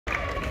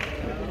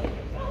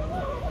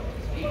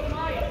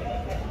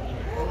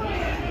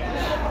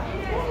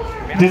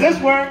Does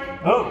this work?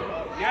 Oh,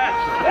 yes.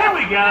 There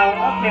we go.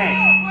 Okay.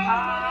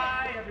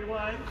 Hi,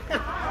 everyone.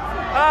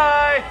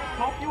 Hi.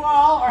 Hope you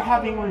all are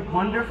having a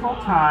wonderful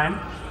time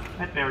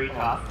at Berry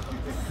Top.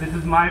 This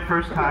is my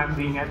first time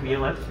being at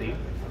BLFC,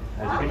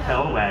 as you can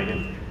tell, the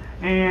wagon.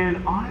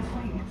 And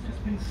honestly, it's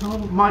just been so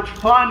much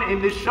fun,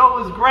 and this show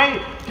was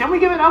great. Can we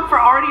give it up for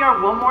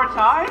RDR one more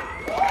time?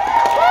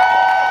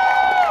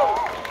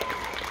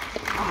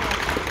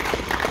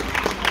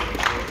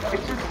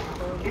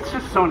 It's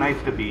just so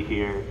nice to be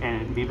here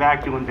and be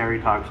back doing Berry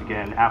Talks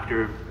again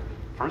after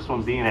first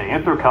one being at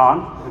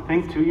Anthrocon, I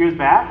think 2 years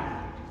back,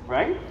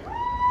 right?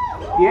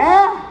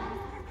 Yeah?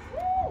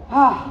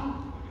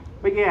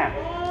 But yeah.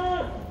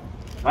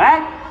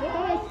 What?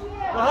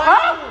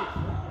 Huh?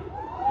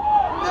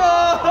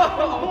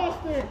 No!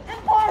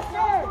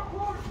 Imposter!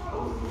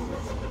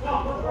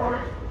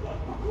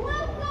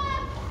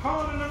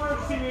 Call an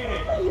emergency meeting.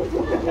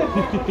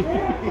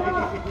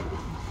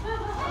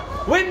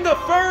 Win the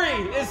furry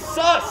is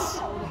sus!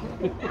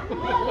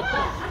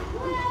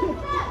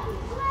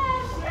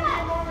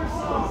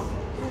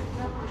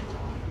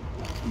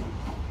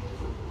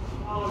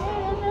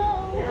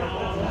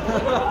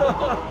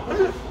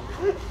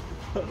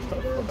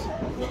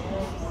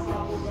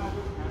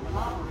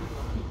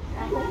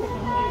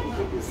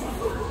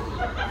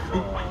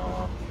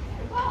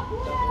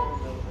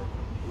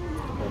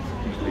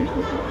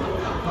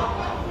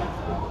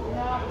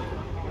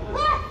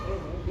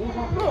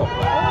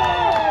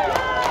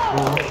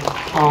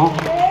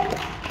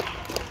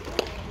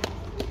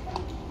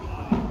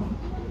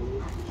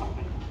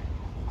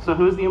 So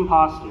who's the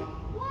imposter?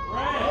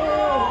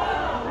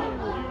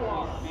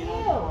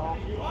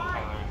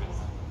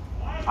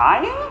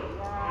 I am?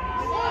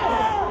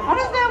 How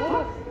does that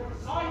work?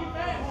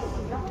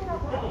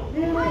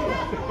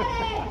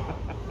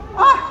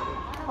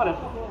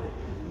 Whatever.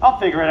 I'll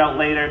figure it out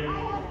later.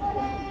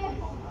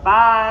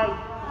 Bye.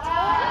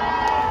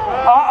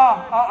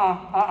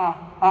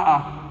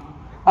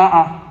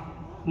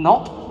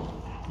 Nope.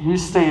 You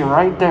stay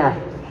right there.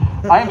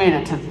 I made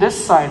it to this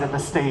side of the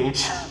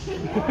stage.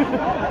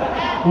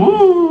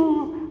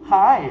 Woo!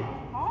 Hi.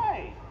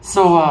 Hi.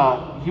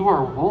 So, you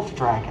are Wolf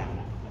Dragon.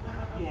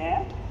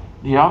 Yeah?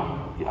 Yeah.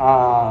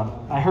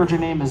 I heard your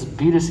name is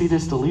Beatus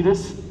Eatus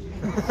Deletus.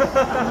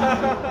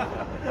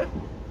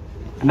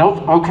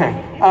 Nope. Okay.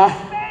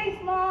 Space,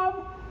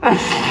 Mom.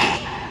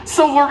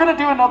 So we're gonna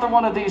do another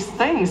one of these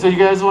things. Do you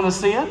guys want to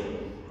see it?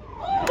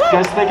 You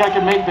guys think I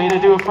can make Beta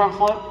do a front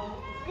flip?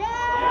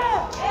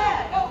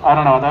 I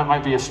don't know, that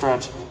might be a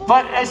stretch.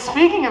 But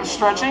speaking of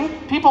stretching,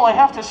 people I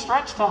have to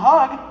stretch to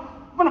hug,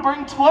 I'm gonna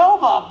bring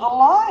 12 up, the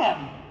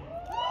lion.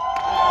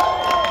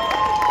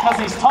 Because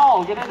he's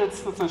tall, get it?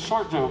 It's a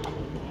short joke.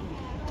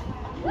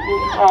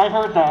 I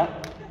heard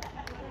that.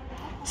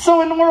 So,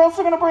 and we're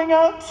also gonna bring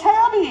out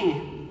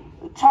Tabby.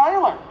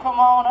 Tyler, come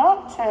on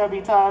up,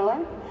 Tabby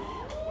Tyler.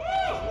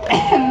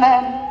 And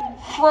then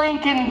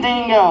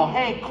Frankendingo.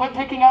 Hey, quit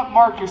picking up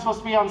Mark, you're supposed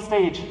to be on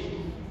stage.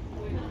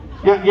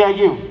 Yeah,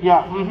 you.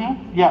 Yeah.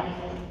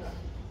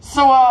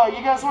 So,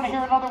 you guys want to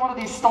hear another one of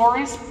these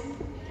stories?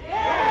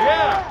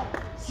 Yeah!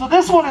 So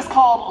this one is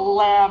called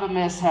Lab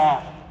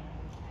Mishap.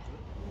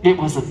 It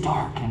was a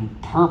dark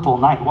and purple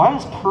night. Why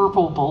is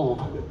purple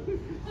bold?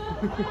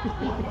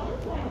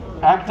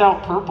 Act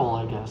out purple,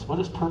 I guess. What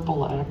is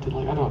purple acted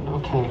like? I don't know.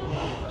 Okay.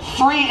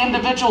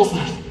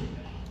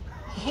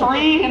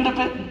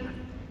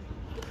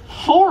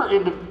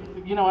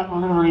 You know what? We're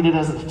going to read it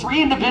as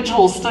 3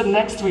 individuals stood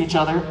next to each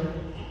other.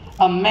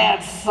 A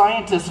mad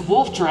scientist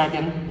wolf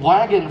dragon,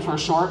 wagon for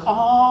short.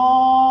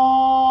 Oh,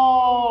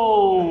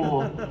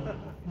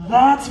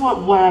 that's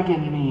what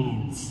wagon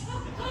means.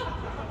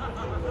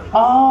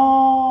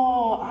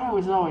 Oh, I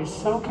was always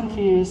so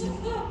confused.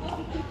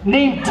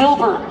 Named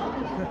Dilbert.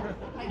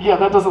 Yeah,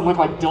 that doesn't look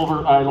like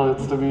Dilbert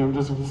eyelids to me. I'm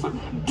just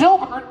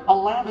Dilbert, a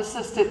lab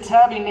assistant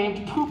tabby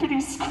named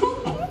Poopity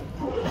Scoop,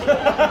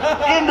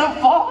 and a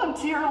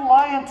volunteer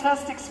lion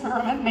test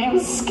experiment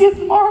named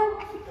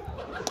Skidmark.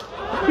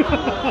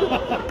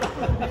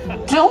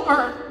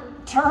 Dilbert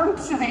turned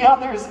to the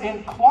others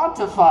and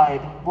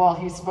quantified while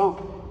he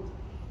spoke.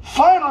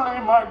 Finally,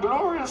 my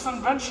glorious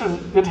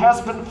invention, it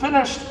has been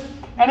finished,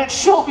 and it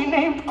shall be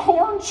named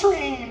Corn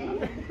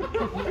Train.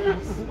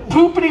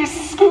 Poopity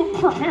Scoop,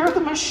 prepare the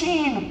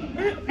machine.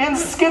 And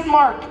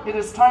Skidmark, it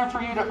is time for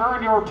you to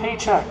earn your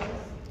paycheck.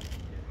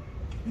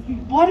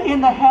 What in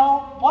the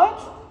hell? What?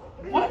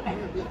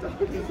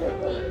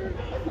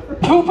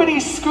 Poopity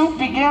Scoop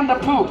began to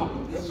poop.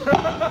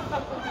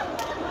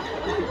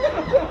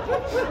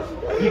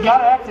 You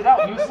gotta act it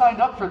out. You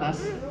signed up for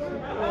this.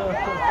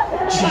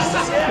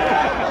 Jesus.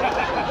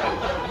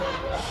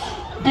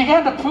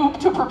 Began to poop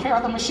to prepare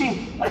the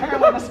machine.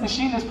 Apparently this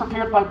machine is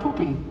prepared by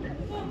pooping.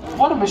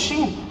 What a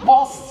machine.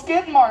 While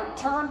Skidmark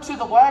turned to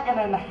the wagon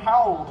and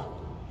howled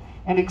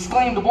and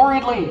exclaimed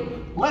worriedly,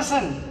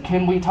 listen,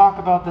 can we talk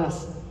about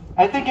this?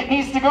 I think it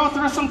needs to go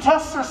through some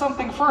tests or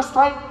something first,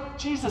 right?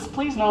 Jesus,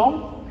 please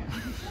no.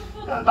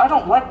 I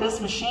don't like this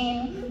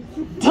machine.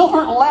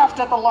 Dilbert laughed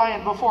at the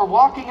lion before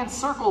walking in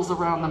circles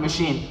around the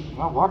machine.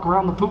 Well, walk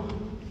around the poop.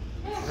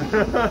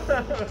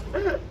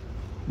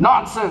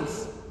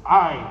 Nonsense!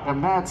 I, a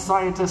mad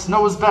scientist,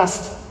 knows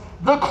best.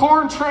 The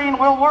corn train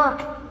will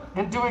work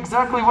and do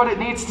exactly what it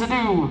needs to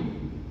do.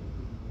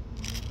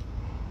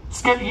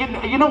 Skid,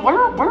 you know,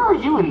 where are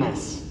you in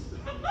this?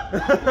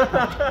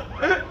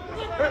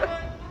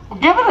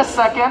 Give it a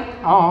second.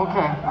 Oh,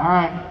 okay. All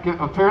right.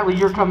 Apparently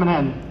you're coming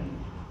in.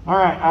 All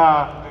right.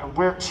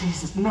 Where?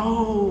 Jesus.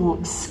 No.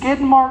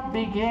 Skidmark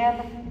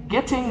began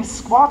getting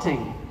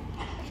squatting.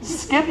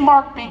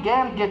 Skidmark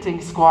began getting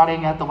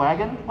squatting at the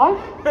wagon. What?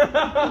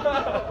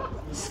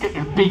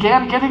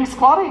 Began getting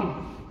squatting.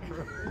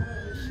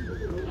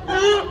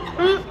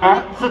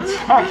 At the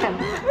wagon.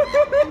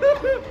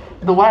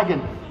 The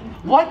wagon.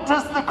 What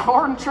does the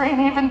corn train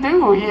even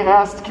do? He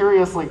asked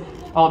curiously.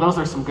 Oh, those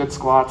are some good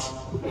squats.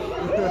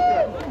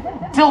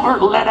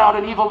 Dilbert let out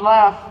an evil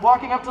laugh,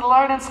 walking up to the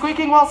lion and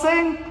squeaking while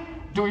saying,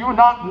 "Do you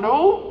not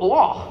know?"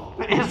 Oh,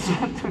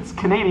 it's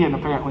Canadian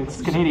apparently.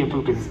 It's Canadian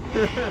poopings.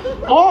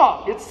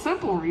 Oh, it's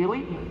simple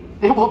really.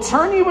 It will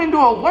turn you into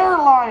a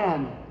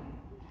were-lion.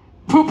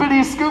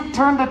 Poopity Scoop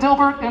turned to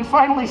Dilbert and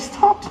finally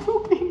stopped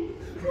pooping.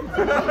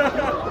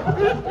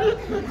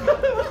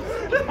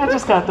 I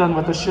just got done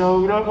with the show.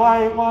 You know,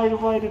 why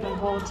did I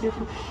volunteer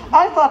for?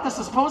 I thought this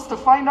was supposed to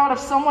find out if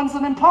someone's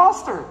an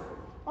imposter.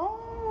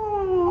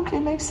 Oh, okay,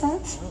 makes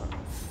sense.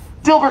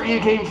 Dilbert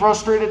became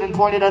frustrated and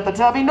pointed at the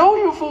tabby. "No,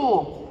 you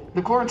fool!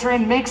 The corn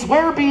train makes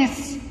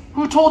werebeasts.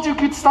 Who told you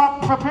could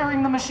stop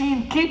preparing the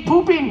machine? Keep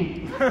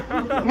pooping.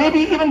 Maybe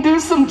even do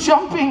some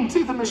jumping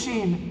to the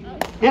machine.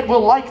 It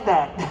will like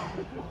that."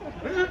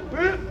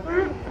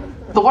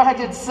 The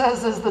wagon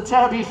says as the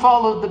tabby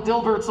followed the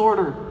Dilbert's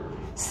order.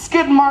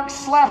 Skidmark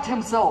slapped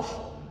himself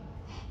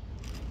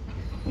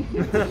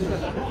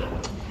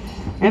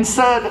and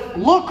said,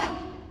 "Look,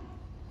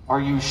 are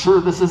you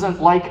sure this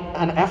isn't like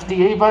an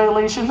FDA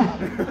violation?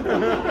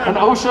 An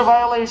OSHA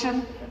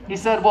violation?" He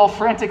said while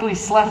frantically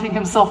slapping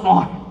himself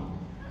more.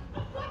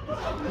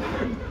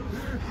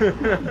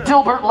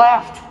 Dilbert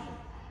laughed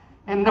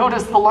and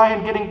noticed the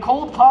lion getting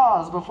cold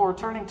paws before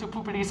turning to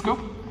Poopity Scoop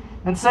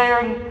and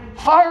saying,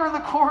 "Fire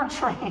the corn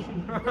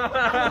train."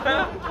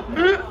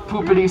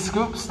 Poopity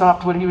Scoop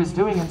stopped what he was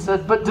doing and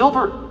said, "But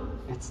Dilbert,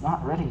 it's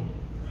not ready."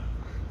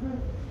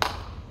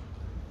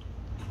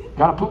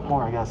 Gotta poop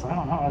more, I guess. I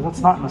don't know. That's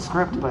not in the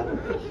script, but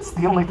it's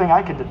the only thing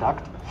I could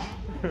deduct.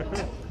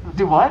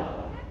 Do what?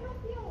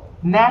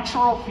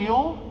 Natural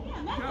fuel?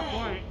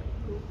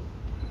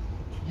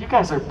 You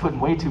guys are putting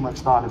way too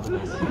much thought into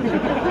this.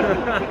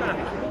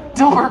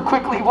 Dilbert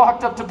quickly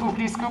walked up to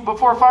Poopity Scoop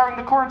before firing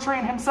the corn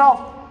train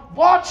himself.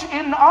 "Watch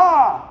in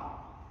awe!"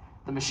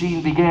 The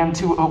machine began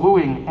to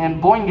a-wooing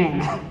and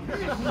boinging.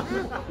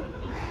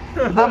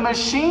 The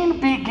machine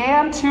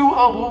began to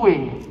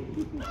a-wooing.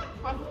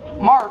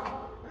 Mark.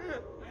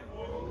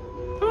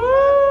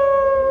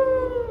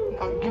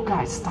 Oh, you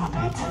guys, stop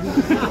it.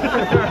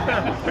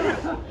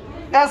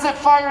 As it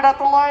fired at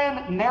the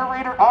lion,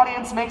 narrator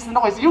audience makes the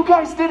noise. You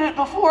guys did it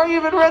before I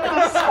even read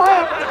the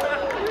script.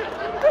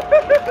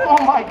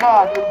 Oh my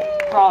God.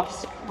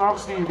 Props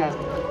to you guys.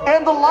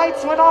 And the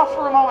lights went off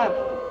for a moment.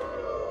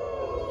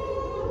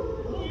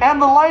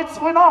 And the lights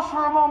went off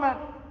for a moment.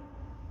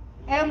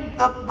 And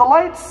the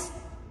lights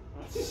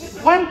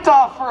went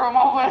off for a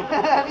moment.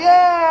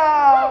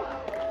 Yeah!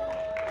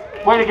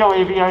 Way to go,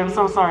 AV. I am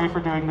so sorry for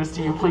doing this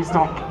to you. Please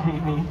don't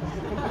hate me.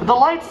 The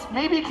lights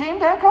maybe came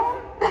back on?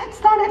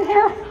 It's not in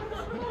here.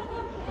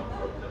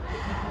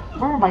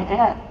 Where am I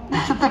at?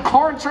 The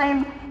corn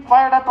train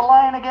fired at the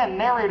lion again.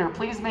 Narrator,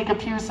 please make a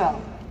pew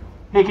sound.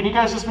 Hey, can you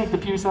guys just make the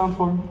pew sound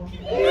for me?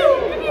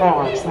 That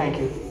works, thank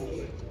you.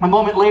 A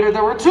moment later,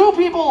 there were two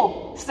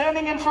people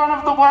standing in front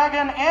of the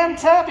wagon and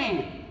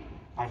Tabby.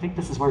 I think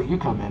this is where you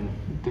come in.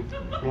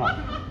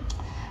 Yeah.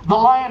 The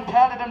lion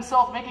patted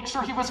himself, making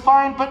sure he was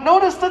fine, but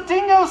noticed a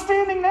dingo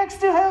standing next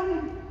to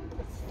him.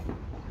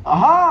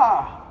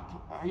 Aha!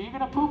 Are you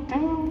gonna poop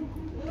too?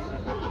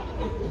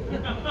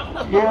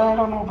 Yeah, I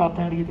don't know about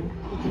that either.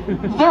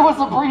 There was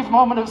a brief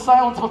moment of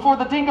silence before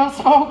the dingo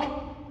spoke.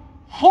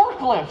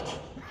 Forklift!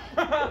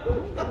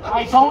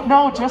 I don't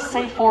know, just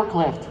say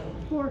forklift.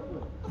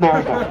 There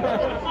we go.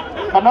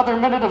 Another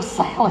minute of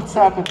silence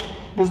happened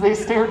as they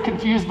stared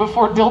confused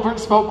before Dilbert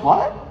spoke.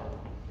 What?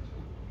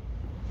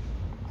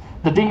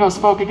 The dingo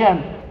spoke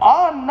again.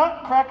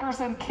 Nutcrackers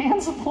and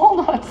cans of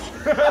walnuts.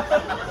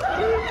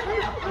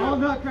 All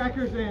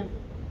nutcrackers and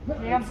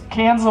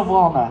cans of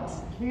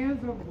walnuts.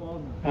 cans of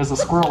walnuts. As a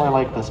squirrel, I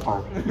like this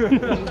part.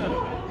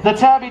 The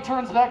tabby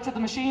turns back to the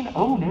machine.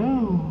 Oh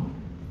no.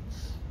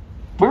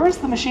 Where is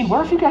the machine?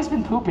 Where have you guys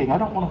been pooping? I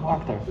don't want to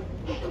walk there.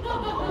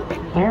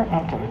 There?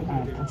 Okay, all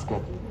right, that's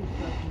good.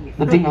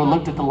 The dingo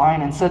looked at the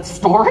lion and said,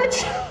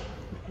 "Storage?"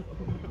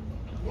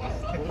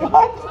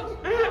 What?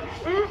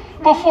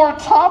 Before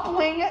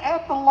toppling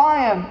at the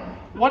lion.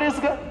 What is,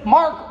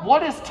 Mark,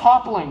 what is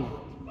toppling?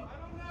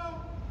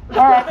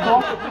 All right,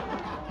 cool.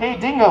 Hey,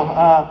 dingo,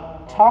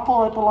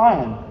 topple at the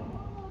lion.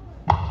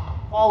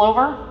 All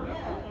over?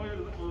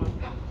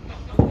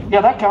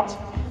 Yeah, that counts.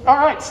 All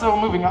right, so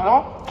moving on.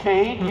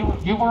 Okay,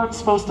 you weren't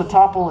supposed to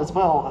topple as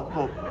well,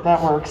 but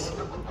that works.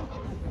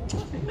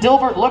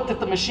 Dilbert looked at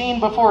the machine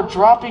before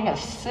dropping a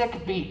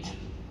sick beat.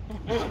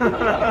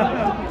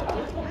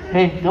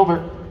 Hey,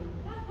 Dilbert.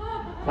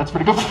 That's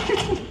pretty good.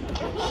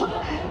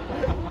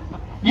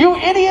 You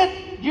idiot!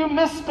 You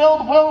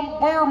misspelled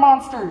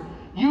were-monster.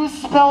 You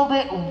spelled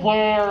it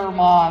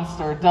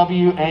were-monster.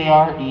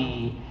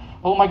 W-A-R-E.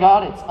 Oh my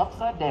god, it's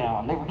upside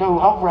down. There we go.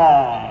 All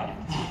right.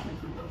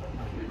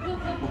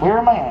 Where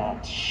am I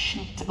at?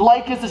 Shoot.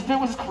 Like as if it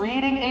was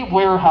creating a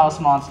warehouse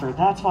monster.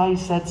 That's why he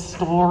said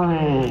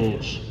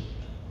storage.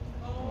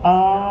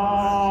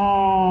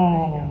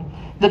 Oh.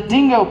 The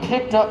dingo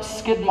picked up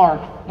Skidmark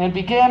and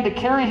began to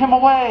carry him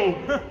away.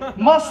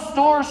 Must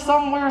store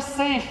somewhere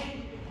safe.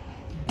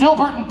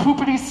 Dilbert and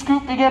Poopity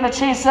Scoop began to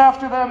chase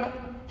after them,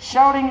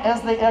 shouting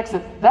as they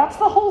exit. That's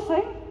the whole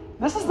thing?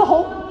 This is the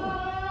whole...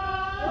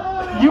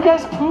 You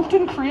guys pooped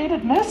and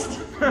created mist?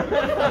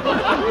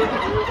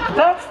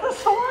 That's the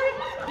story?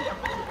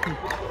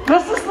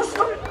 This is the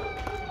story?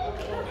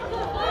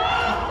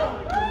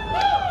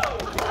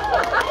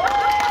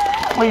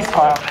 Please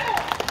clap.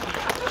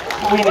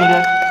 We need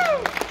it.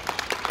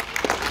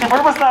 Hey,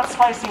 where was that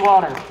spicy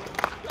water?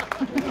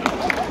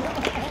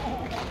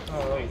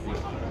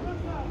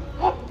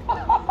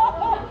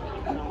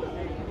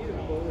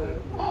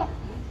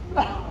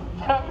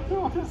 That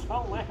was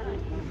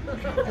hilarious.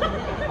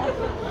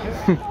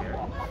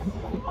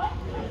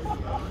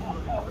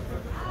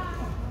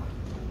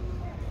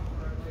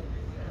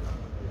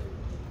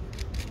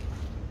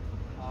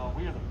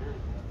 We are the very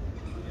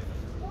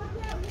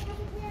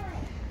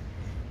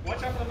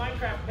Watch out for the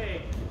Minecraft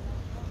pig.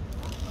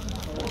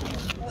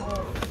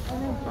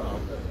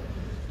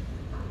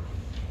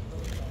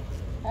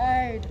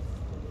 Hard.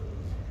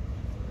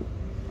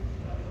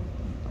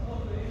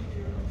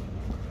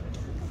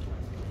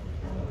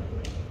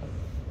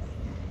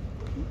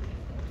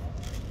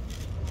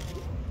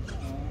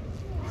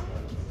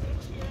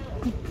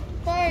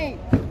 Fight.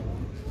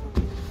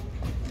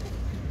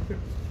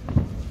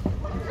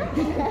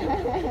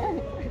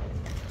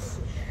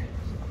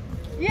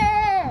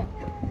 Yeah.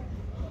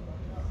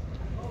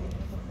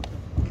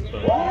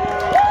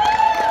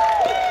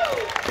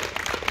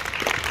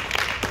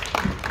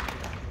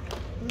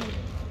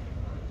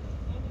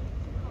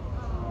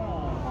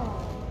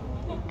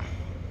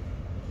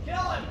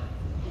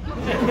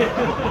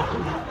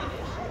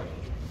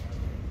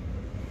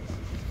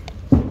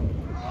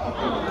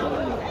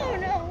 Oh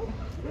no.